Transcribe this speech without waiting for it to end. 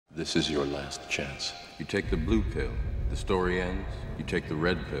This is your last chance. You take the blue pill, the story ends. You take the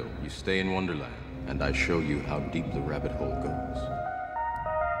red pill, you stay in Wonderland, and I show you how deep the rabbit hole goes.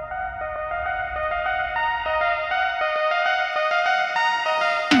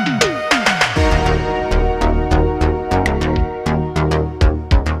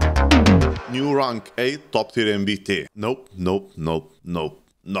 New rank 8 top tier MBT. Nope.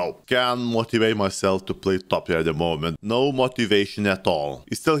 Can't motivate myself to play top tier at the moment. No motivation at all.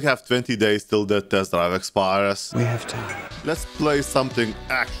 We still have 20 days till the test drive expires. We have time. Let's play something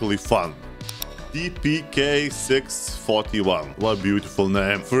actually fun. TPK 641. What a beautiful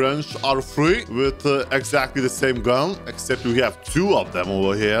name. French are free with exactly the same gun, except we have two of them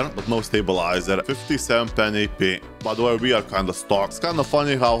over here, but no stabilizer. 57 pen AP. By the way, we are kind of stuck. It's kind of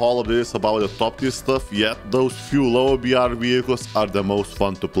funny how all of this is about the top tier stuff, yet those few low BR vehicles are the most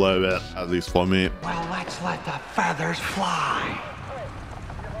fun to play with, at least for me. Well, let's let the feathers fly.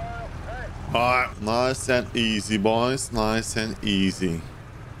 Alright, nice and easy, boys. Nice and easy.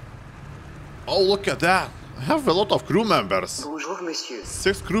 Oh, look at that. I have a lot of crew members. Bonjour, monsieur.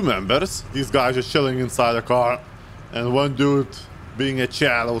 6 crew members. These guys are chilling inside the car. And one dude being a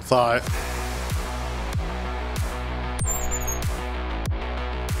Chad outside.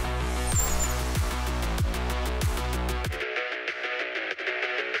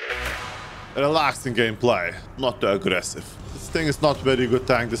 Relaxing gameplay, not too aggressive. This thing is not very good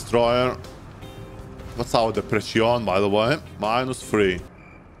tank destroyer. What's our depression, by the way? -3.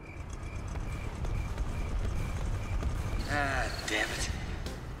 Ah, damn it.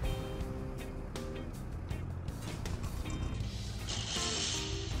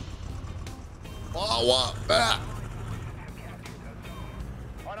 Oh, what? Ah.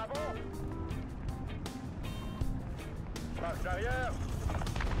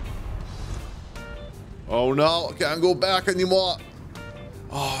 Oh no, I can't go back anymore.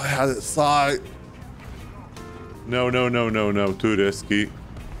 Oh, I had it side. No. Too risky.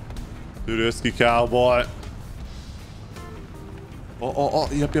 Too risky, cowboy. Oh.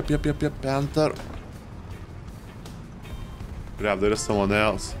 Yep. Panther. Grab, there is someone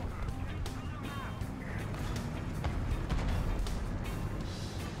else.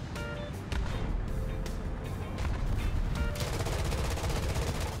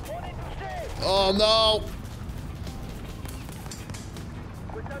 Oh no!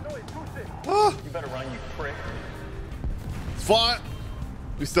 Ah. You better run, you prick. It's fine.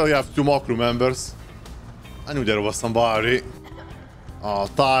 We still have 2 more crew members. I knew there was somebody. Oh,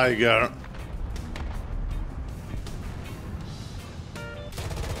 Tiger.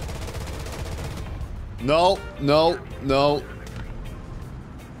 No.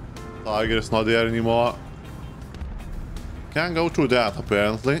 Tiger is not there anymore. Can't go through that,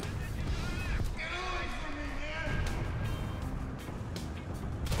 apparently.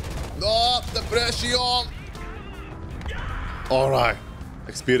 No, depression. Alright.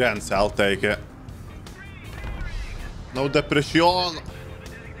 Experience, I'll take it. No depression.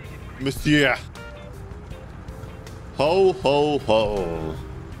 Monsieur. Ho.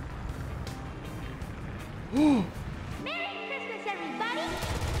 Merry Christmas, everybody!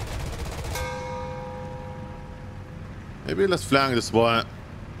 Maybe let's flank this boy.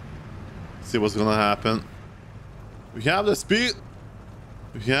 See what's gonna happen. We have the speed.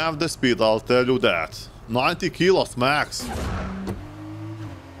 I'll tell you that. 90 kilos max.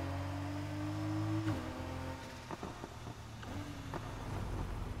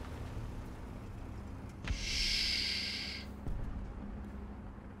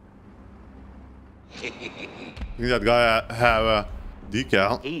 I think that guy have a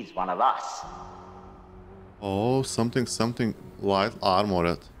decal. He's one of us. Oh, something light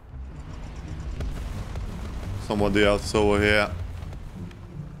armored. Somebody else over here.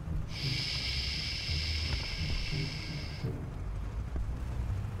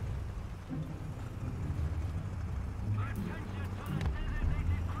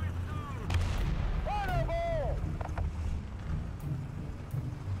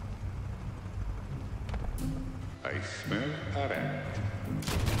 I smell a rat.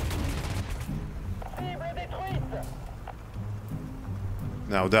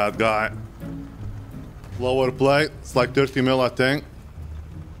 Now that guy. Lower plate. It's like 30 mil, I think.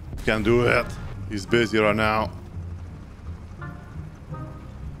 Can do it. He's busy right now.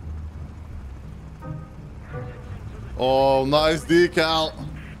 Oh, nice decal.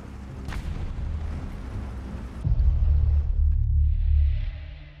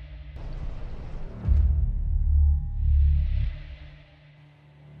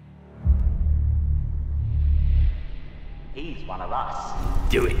 He's one of us.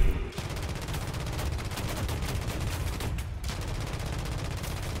 Do it.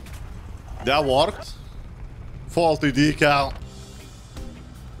 That worked. Faulty decal.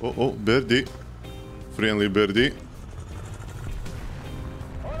 Oh, birdie. Friendly birdie.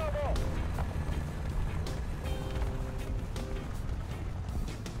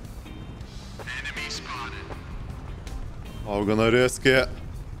 Enemy spotted. Oh, we're gonna risk it.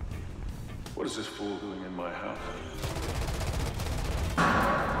 What is this fool doing in my house?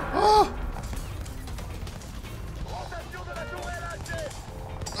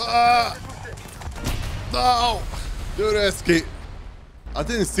 No! Too risky. I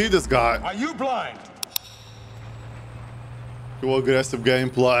didn't see this guy. Are you blind? Too aggressive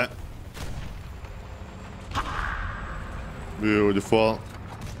gameplay. Beautiful.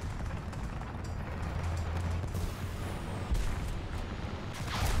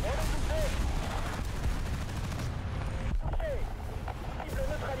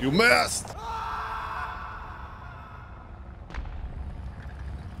 You missed!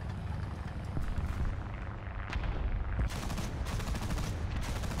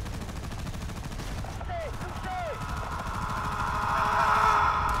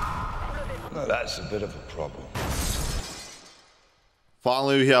 Well, that's a bit of a problem.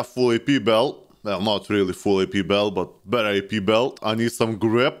 Finally, we have full AP belt. Well, not really full AP belt, but better AP belt. I need some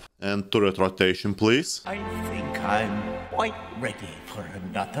grip and turret rotation, please. I think I'm quite ready for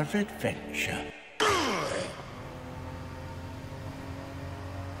another adventure.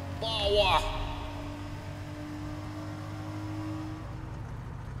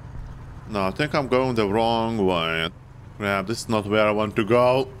 No, I think I'm going the wrong way. Crap, this is not where I want to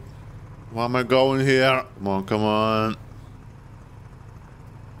go. Why am I going here? Come on, come on.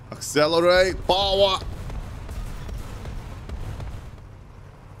 Accelerate, power.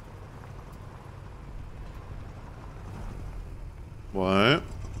 What?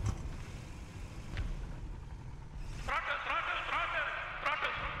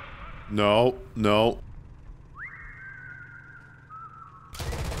 No, no.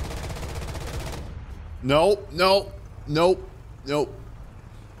 No, no, no, no.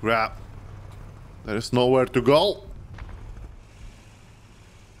 Crap. There is nowhere to go.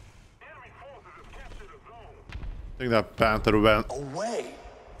 I think that Panther went Away.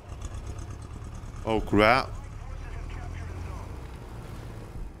 Oh crap.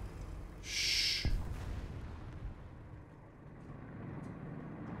 Shh.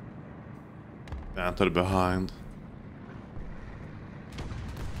 Panther behind.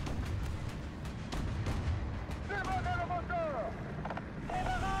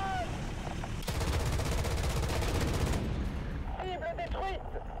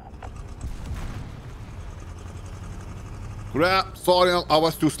 Crap, sorry, I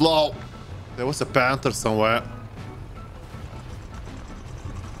was too slow. There was a Panther somewhere.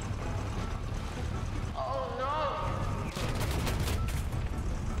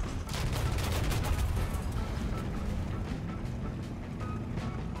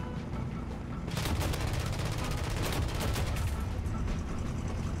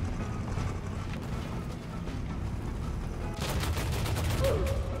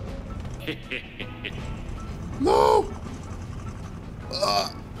 No!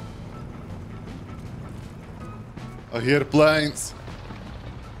 I hear planes.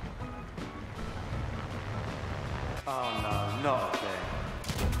 Oh no, not again.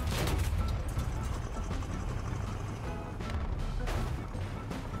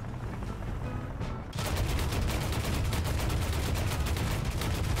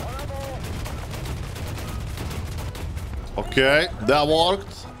 Okay, that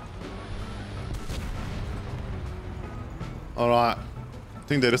worked. Alright. I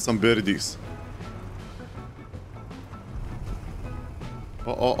think there is some birdies.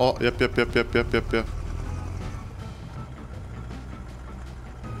 Oh, yep.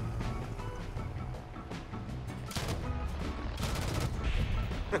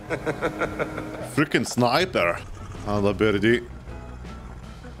 Freaking sniper. Another birdie.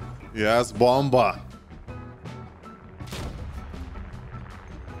 Yes, bomba.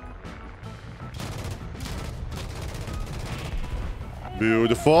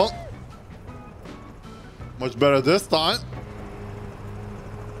 Beautiful. Much better this time.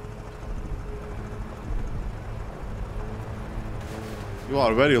 You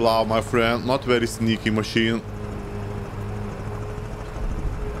are very loud, my friend. Not very sneaky machine.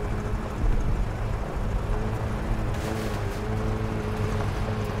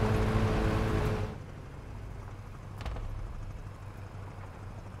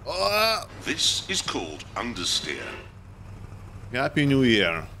 This is called understeer. Happy New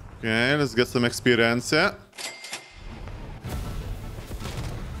Year. Okay, let's get some experience.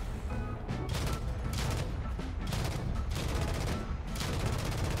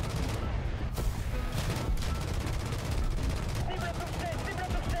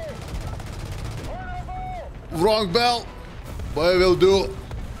 wrong bell, but I will do.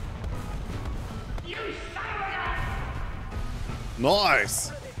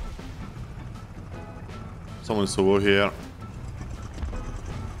 Nice. Someone's over here.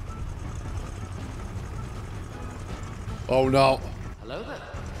 Oh no. Hello there.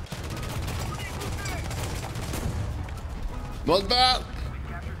 Not bad.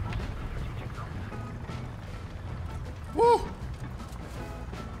 Woo.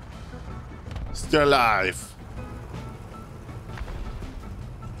 Still alive.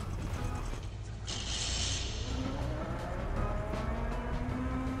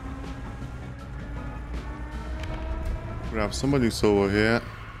 Grab somebody's over here.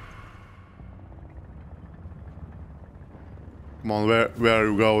 Come on, where are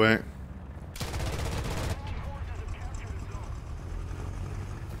you going?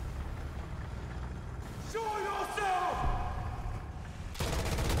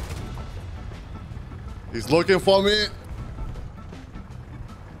 He's looking for me.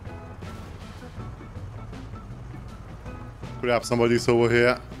 Grab somebody's over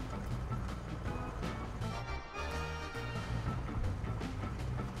here.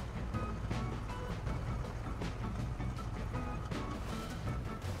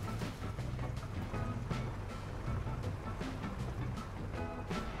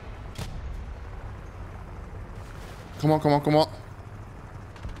 Come on, come on, come on.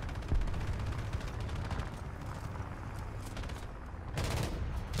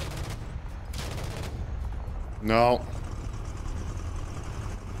 No.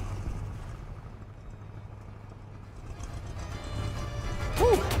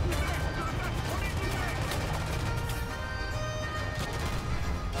 Woo.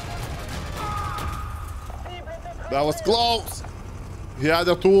 That was close. He had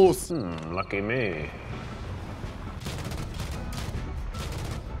the tools. Lucky me.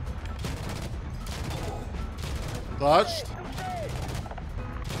 Touched.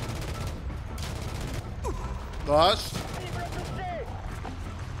 Touched.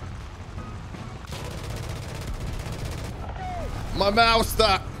 My mouse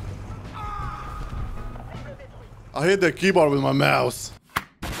stuck. I hit the keyboard with my mouse.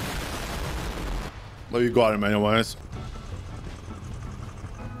 But you got him anyways.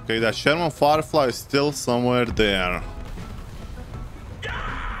 Okay, that Sherman Firefly is still somewhere there.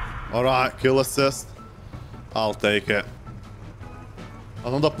 Alright, kill assist. I'll take it.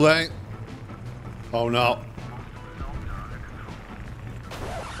 Another plane. Oh no.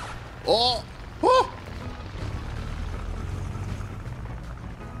 Oh! Oh!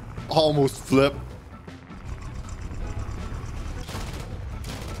 Almost flip.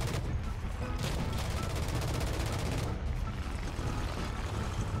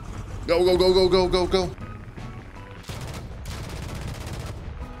 Go, go, go, go, go, go, go.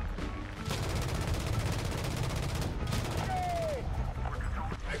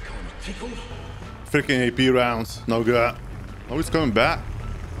 Freaking AP rounds. No good. Oh, he's coming back.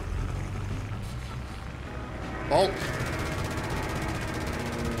 Oh.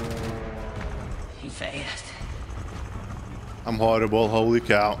 He fast. I'm horrible. Holy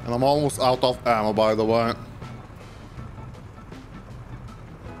cow. And I'm almost out of ammo, by the way.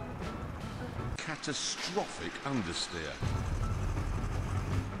 Catastrophic understeer.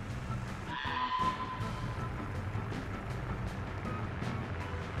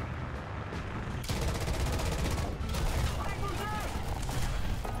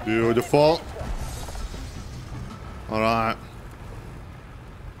 Beautiful. All right.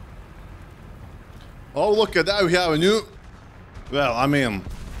 Oh, look at that. We have a new... Well, I mean,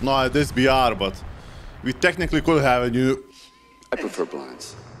 not at this BR, but we technically could have a new... I prefer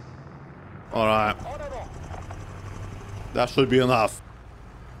blinds. All right. That should be enough.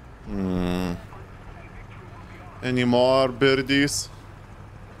 Any more birdies?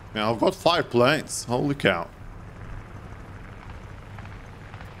 Yeah, I've got 5 planes. Holy cow.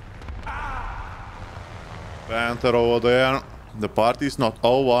 Panther over there. The party's not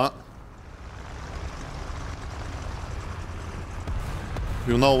over.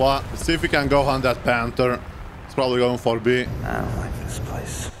 You know what? Let's see if we can go on that Panther. It's probably going for B. I don't like this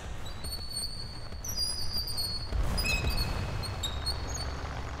place.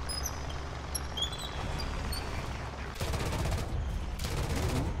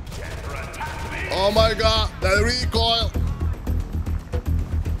 Oh my god, that recoil!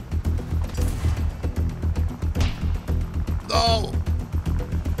 No!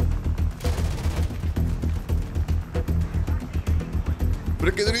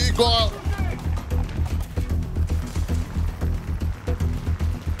 Freaking recoil!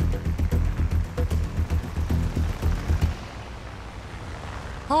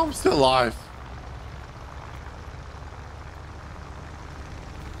 I'm still alive.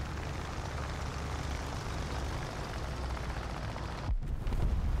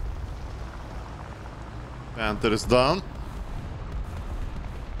 Enter is done.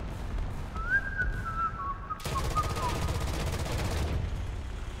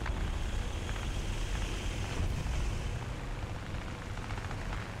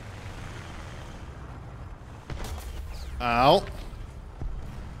 Ow.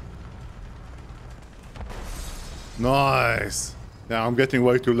 Nice. Yeah, I'm getting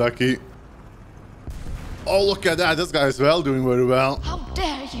way too lucky. Oh, look at that. This guy is well, doing very well. How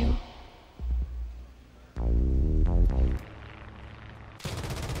dare you?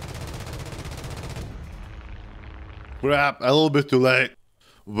 Crap, a little bit too late.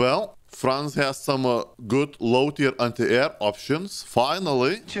 Well, France has some good low-tier anti-air options.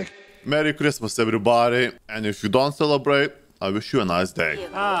 Finally. Merry Christmas, everybody. And if you don't celebrate, I wish you a nice day.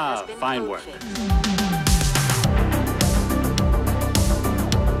 Fine work.